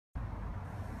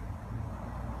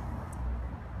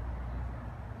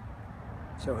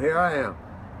So here I am,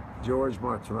 George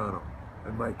Martorano.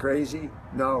 Am I crazy?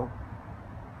 No.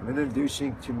 I'm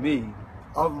introducing to me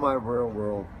of my real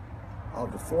world,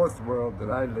 of the fourth world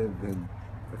that I lived in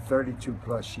for 32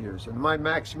 plus years. And my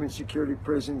maximum security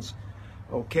prisons,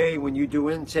 okay, when you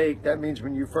do intake, that means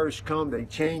when you first come, they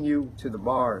chain you to the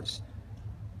bars.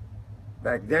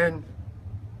 Back then,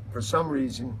 for some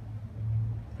reason,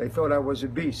 they thought I was a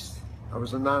beast. I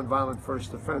was a nonviolent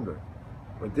first offender.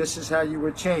 But this is how you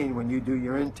were chained when you do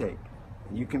your intake.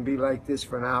 And you can be like this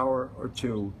for an hour or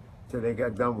two till they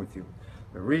got done with you.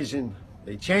 The reason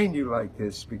they chained you like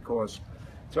this because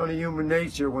it's only human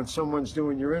nature when someone's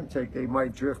doing your intake, they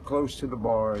might drift close to the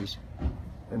bars.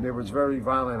 And there was very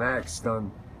violent acts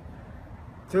done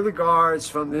to the guards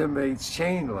from the inmates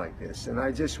chained like this. And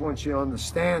I just want you to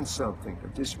understand something. I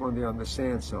just want you to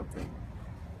understand something.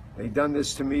 They've done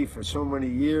this to me for so many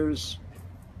years,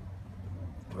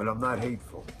 but I'm not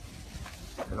hateful.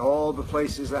 And all the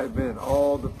places I've been,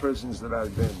 all the prisons that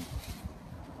I've been,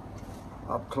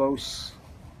 up close,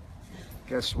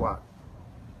 guess what?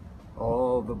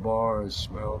 All the bars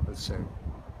smell the same.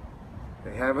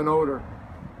 They have an odor,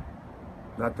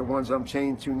 not the ones I'm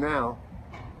chained to now,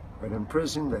 but in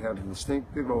prison they have a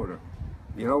distinctive odor.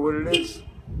 You know what it is?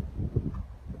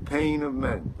 The pain of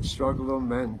men, the struggle of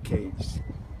men caged.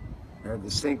 They have a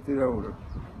distinctive odor.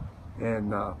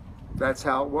 And that's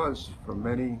how it was for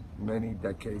many, many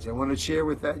decades. I want to share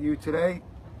with you today,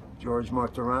 George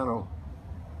Martorano,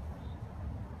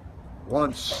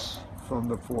 once from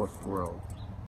the fourth world.